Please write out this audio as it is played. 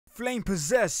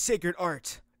flame-possessed sacred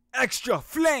art. Extra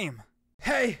flame!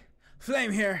 Hey,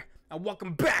 Flame here, and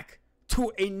welcome back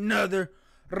to another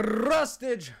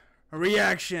Rustage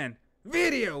reaction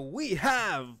video. We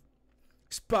have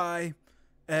Spy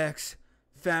X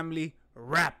Family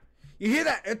rap. You hear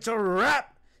that? It's a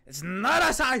rap. It's not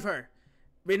a cipher.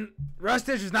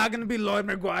 Rustage is not gonna be Lloyd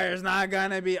McGuire. It's not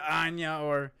gonna be Anya,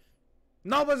 or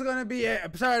nobody's gonna be a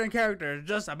certain character. It's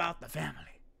just about the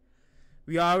family.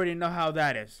 We already know how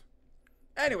that is.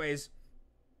 Anyways,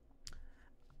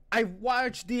 I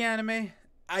watch the anime,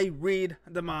 I read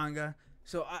the manga,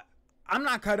 so I'm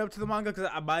not caught up to the manga because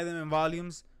I buy them in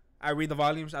volumes. I read the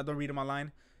volumes, I don't read them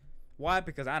online. Why?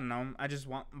 Because I don't know, I just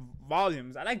want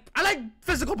volumes. I like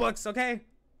physical books, okay?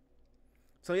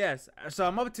 So yes, so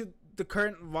I'm up to the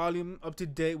current volume up to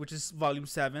date, which is volume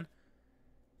 7.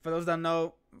 For those that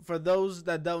know, for those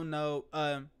that don't know,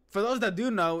 for those that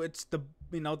do know, it's the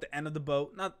the end of the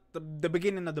boat, not the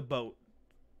beginning of the boat.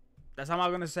 That's how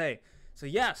I'm gonna say. So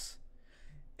yes,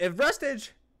 if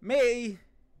Rustage may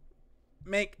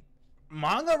make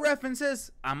manga references,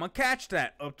 I'm gonna catch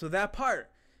that up to that part.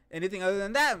 Anything other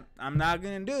than that, I'm not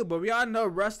gonna do. But we all know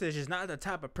Rustage is not the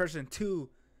type of person to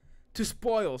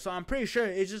spoil. So I'm pretty sure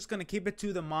it's just gonna keep it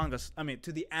to the manga. I mean,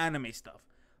 to the anime stuff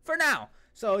for now.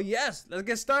 So yes, let's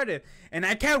get started. And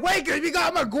I can't wait because we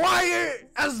got McGuire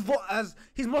as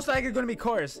he's most likely gonna be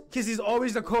chorus, because he's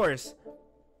always the chorus.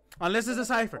 Unless it's a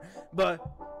cipher, but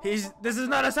this is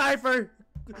not a cipher.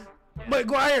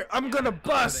 McGuire, I'm gonna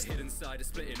bust.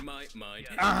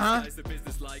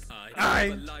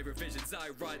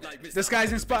 This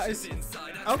guy's inspired.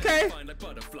 Okay.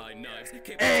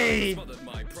 Hey.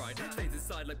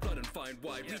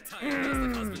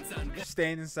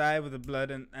 Staying inside with the blood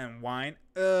and wine.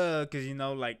 Cause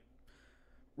like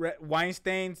wine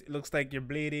stains. It looks like you're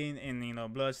bleeding,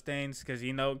 and blood stains. Cause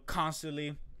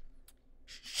constantly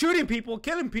shooting people,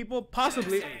 killing people,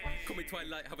 possibly.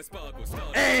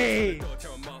 Hey!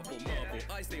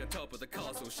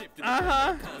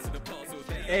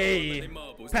 Hey!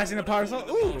 Passing the parcel.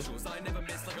 Ooh!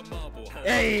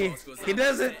 Hey! He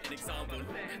does it.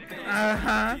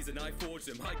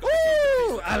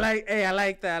 Ooh! I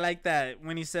like that. I like that.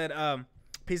 When he said,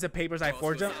 piece of papers, I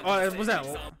forged them. Oh, what was that?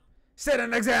 Set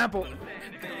an example.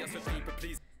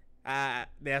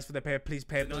 They asked for the please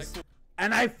papers.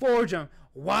 And I forge him.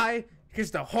 Why?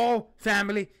 Because the whole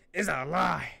family is a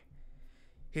lie.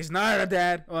 He's not a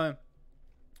dad.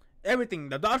 Everything.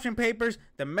 The adoption papers,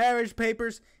 the marriage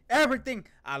papers, everything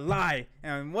a lie.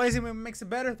 And what is it that makes it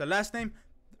better? The last name.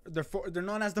 They're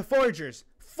known as the forgers.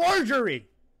 Forgery.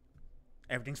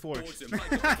 Everything's forged.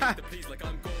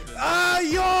 Oh,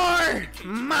 your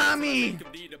mommy.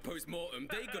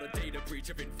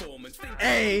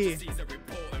 Hey.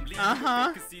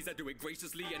 I do it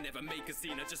graciously. I don't make a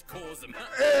scene. I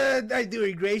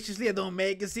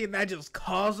just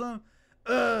cause them.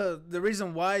 The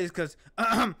reason why is because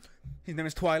his name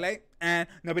is Twilight, and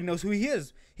nobody knows who he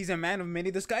is. He's a man of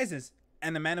many disguises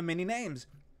and a man of many names.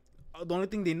 The only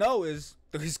thing they know is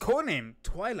his codename,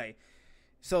 Twilight.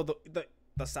 So the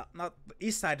south, not the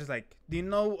east side, is like, do you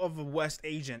know of a West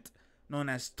agent known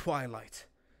as Twilight?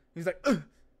 He's like,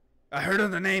 I heard of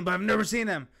the name, but I've never seen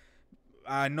him.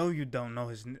 I know you don't know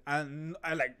his. I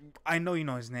know you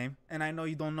know his name, and I know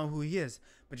you don't know who he is.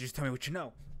 But just tell me what you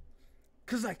know,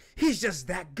 cause he's just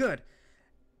that good.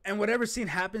 And whatever scene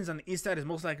happens on the east side is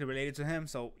most likely related to him.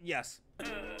 So yes.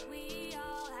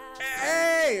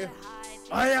 Hey!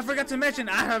 Oh yeah, I forgot to mention.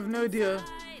 I have no idea.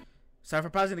 Sorry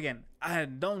for pausing again. I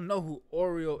don't know who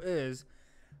Oreo is,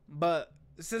 but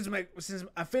since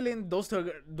I'm feeling those two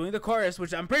are doing the chorus,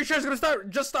 which I'm pretty sure is gonna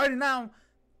just starting now,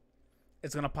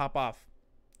 it's gonna pop off.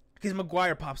 Because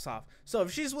McGuire pops off. So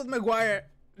if she's with McGuire,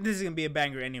 this is gonna be a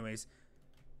banger anyways.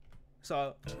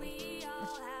 So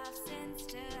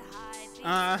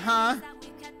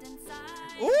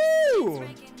Ooh.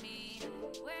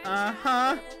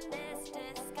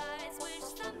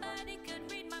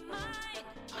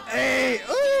 Hey,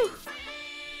 ooh.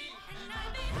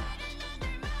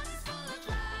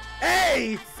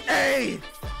 Hey, hey.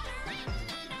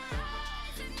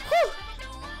 Whew.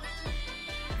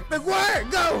 McGuire,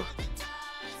 go.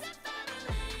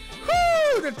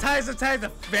 Whoo, the ties, the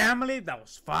family. That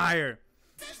was fire.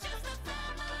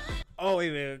 Oh,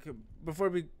 wait. Before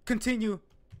we continue,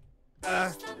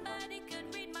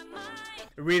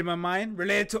 read my mind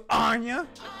related to Anya.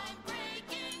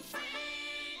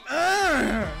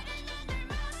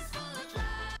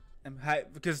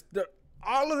 Because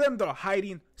all of them, they're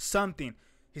hiding something.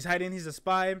 He's hiding. He's a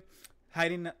spy.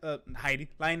 Lying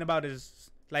about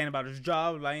his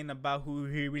job, lying about who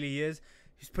he really is.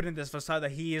 he's putting this facade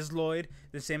that he is Lloyd,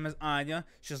 the same as Anya.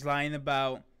 She's lying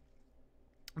about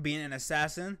being an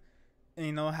assassin, and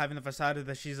you know, having the facade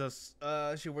that she's a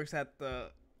she works at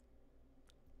the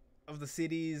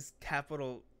city's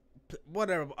capital,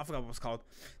 whatever, I forgot what it's called.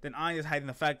 Then Anya's hiding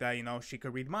the fact that, you know, she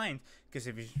could read minds, because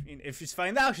if she's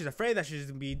find out, she's afraid that she's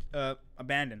gonna be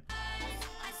abandoned.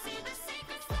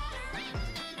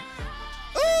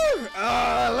 Ooh,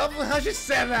 I love how she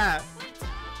said that.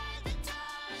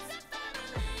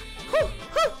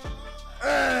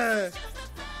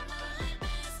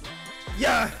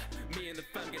 Yeah. Me and the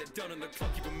fam get it done on the clock,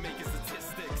 even making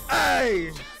statistics.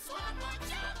 Hey.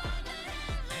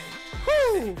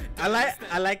 Woo.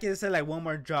 I like it said like one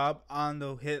more job on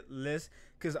the hit list,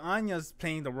 because Anya's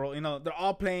playing the role. You know, they're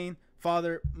all playing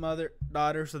father, mother,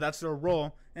 daughter, so that's their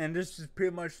role. And this is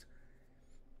pretty much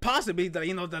possibly the,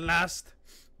 you know, the last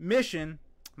mission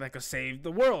that could save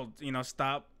the world. You know,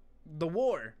 stop the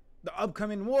war, the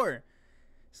upcoming war.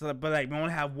 So, but like we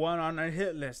only have one on our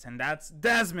hit list, and that's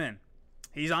Desmond.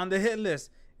 He's on the hit list.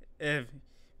 If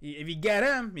you get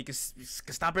him, we can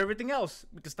stop everything else.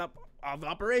 We can stop all the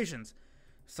operations.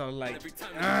 So like,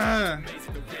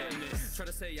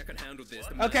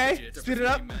 okay, speed it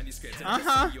up.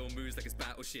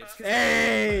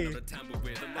 Hey,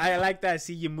 I like that.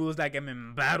 See, you moves like I'm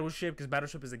in Battleship, because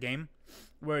Battleship is a game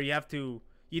where you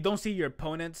don't see your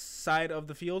opponent's side of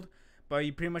the field, but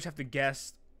you pretty much have to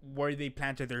guess where they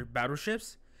planted their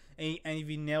battleships, and if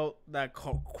you nail that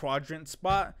quadrant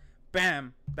spot,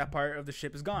 bam, that part of the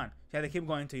ship is gone. You have to keep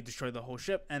going until you destroy the whole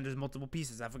ship, and there's multiple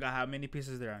pieces. I forgot how many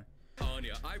pieces there are.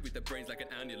 Anya, I read the brains like an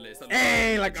annulist.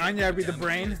 Hey, like Anya, I read the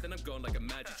brain.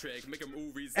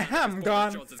 I'm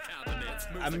gone.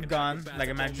 I'm gone like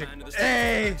a magic.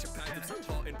 Hey,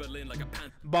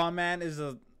 Ballman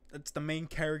it's the main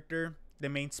character, the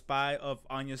main spy of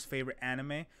Anya's favorite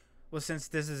anime. Well, since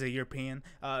this is a European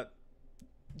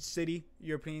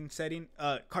European setting,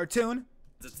 cartoon.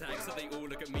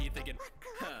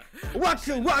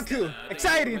 Waku,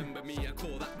 exciting.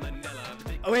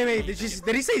 Oh wait, did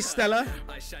he say Stella?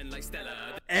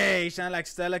 Hey, shine like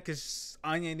Stella, cause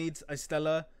Anya needs a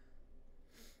Stella.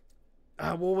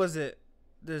 What was it?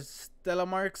 There's Stella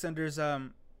marks, and there's I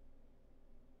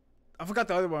forgot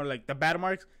the other one, like the battle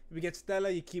marks. If you get Stella,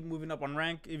 you keep moving up on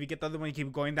rank. If you get the other one, you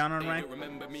keep going down on rank.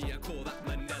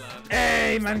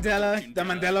 Hey, Mandela, the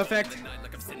Mandela effect.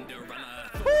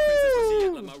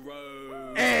 Woo!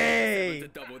 Hey!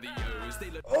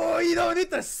 Oh, you don't need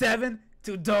the 7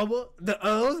 to double the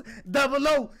O's.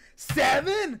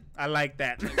 007. I like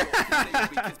that.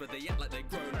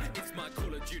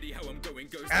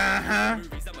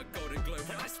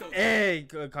 Hey,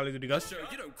 Call of Duty Ghost.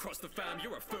 You don't cross the fam,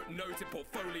 you're a footnote in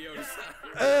portfolios.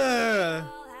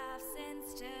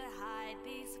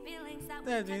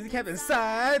 That kept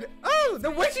inside. Oh, the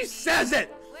way she says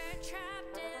it.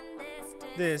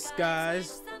 This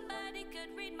guy's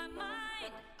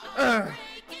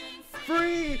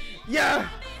free, yeah.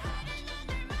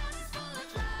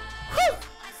 Woo.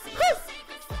 Woo.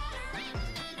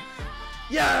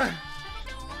 Yeah.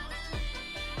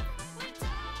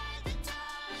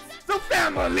 The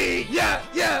family, yeah,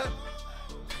 yeah.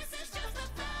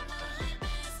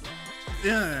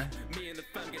 Yeah. Me and the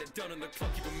fam get it done on the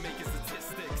clock, even making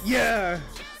statistics. Yeah.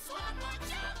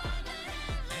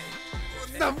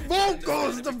 The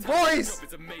vocals, the voice,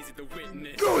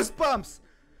 goosebumps.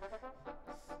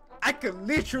 I could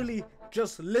literally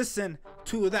just listen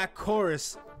to that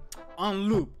chorus on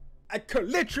loop. I could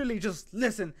literally just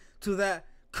listen to that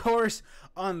chorus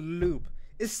on loop.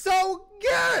 It's so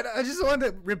good. I just want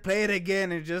to replay it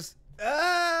again and just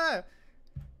the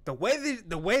way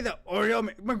the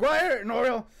Oreo Maguire and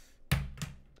Oreo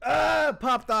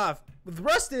popped off with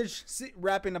Rustage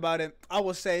rapping about it. I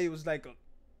will say it was like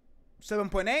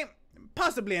 7.8,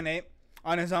 possibly an 8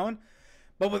 on his own,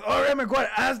 but with Oreo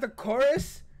Maguire as the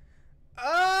chorus,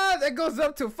 that goes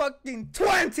up to fucking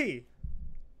 20.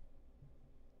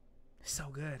 So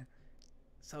good,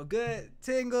 so good.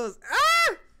 Tingles.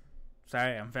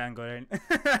 Sorry, I'm fangirling.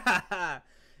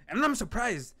 And I'm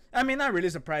surprised. I mean, not really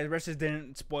surprised. Rustage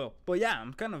didn't spoil, but yeah,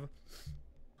 I'm kind of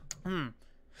I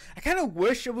kind of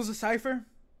wish it was a cipher,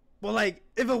 but like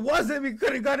if it wasn't, we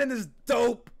could have gotten this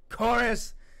dope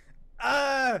chorus.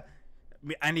 I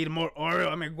need more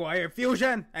Oreo Maguire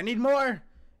fusion. I need more.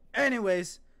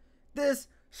 Anyways, this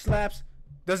slaps.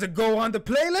 Does it go on the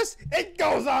playlist? It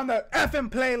goes on the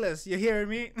effing playlist. You hear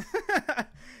me?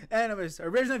 Anyways,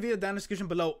 original video down in the description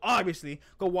below. Obviously,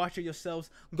 go watch it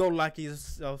yourselves. Go like it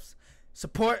yourselves.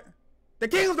 Support the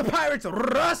king of the pirates,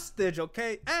 Rustage,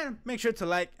 okay? And make sure to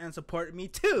like and support me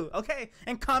too, okay?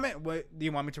 And comment what do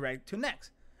you want me to react to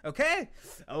next. Okay?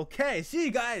 Okay, see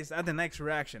you guys at the next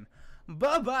reaction.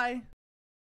 Bye-bye.